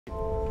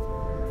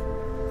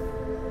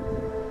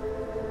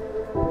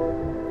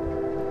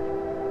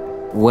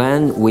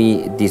When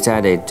we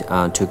decided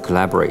to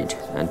collaborate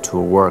and to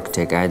work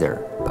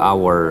together,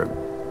 our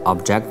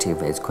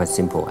objective is quite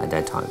simple at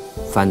that time.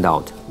 Find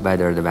out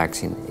whether the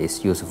vaccine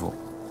is useful.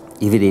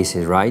 If it is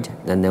right,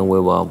 then we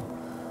will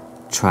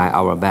try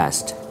our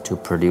best to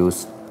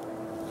produce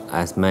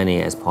as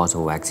many as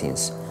possible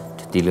vaccines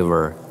to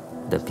deliver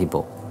the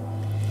people.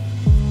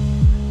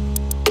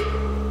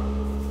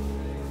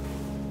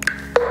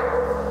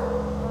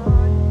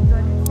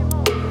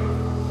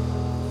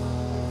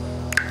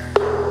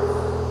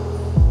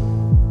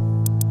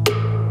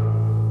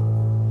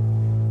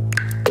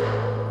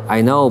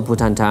 I know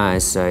Butantan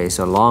is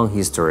a long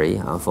history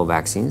for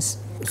vaccines.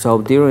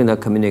 So during the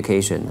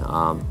communication,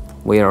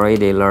 we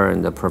already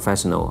learned the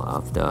professional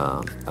of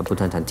the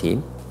Butantan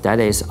team. That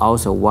is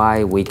also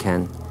why we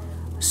can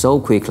so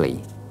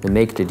quickly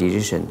make the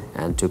decision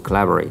and to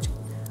collaborate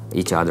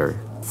each other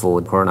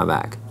for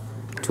Coronavac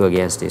to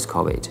against this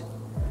COVID.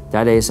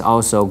 That is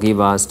also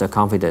give us the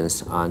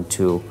confidence for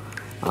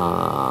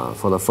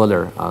the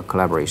further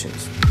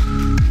collaborations.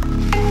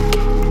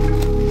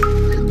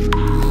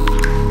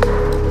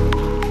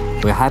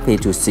 We're happy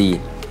to see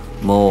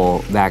more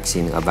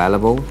vaccine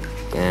available,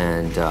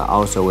 and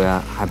also we are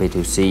happy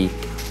to see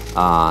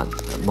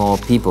more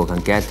people can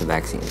get the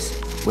vaccines.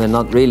 We're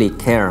not really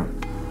care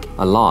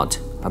a lot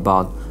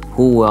about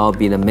who will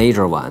be the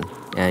major one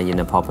in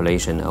the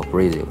population of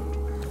Brazil.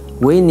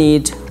 We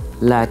need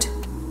let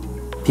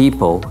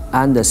people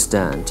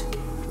understand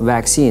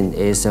vaccine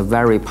is a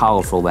very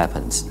powerful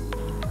weapon.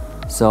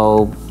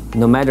 So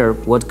no matter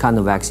what kind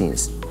of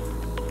vaccines,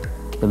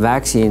 the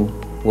vaccine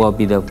will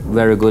be the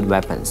very good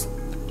weapons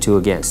to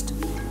against.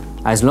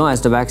 As long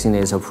as the vaccine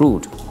is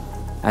approved,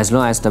 as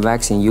long as the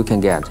vaccine you can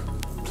get,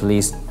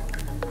 please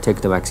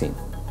take the vaccine.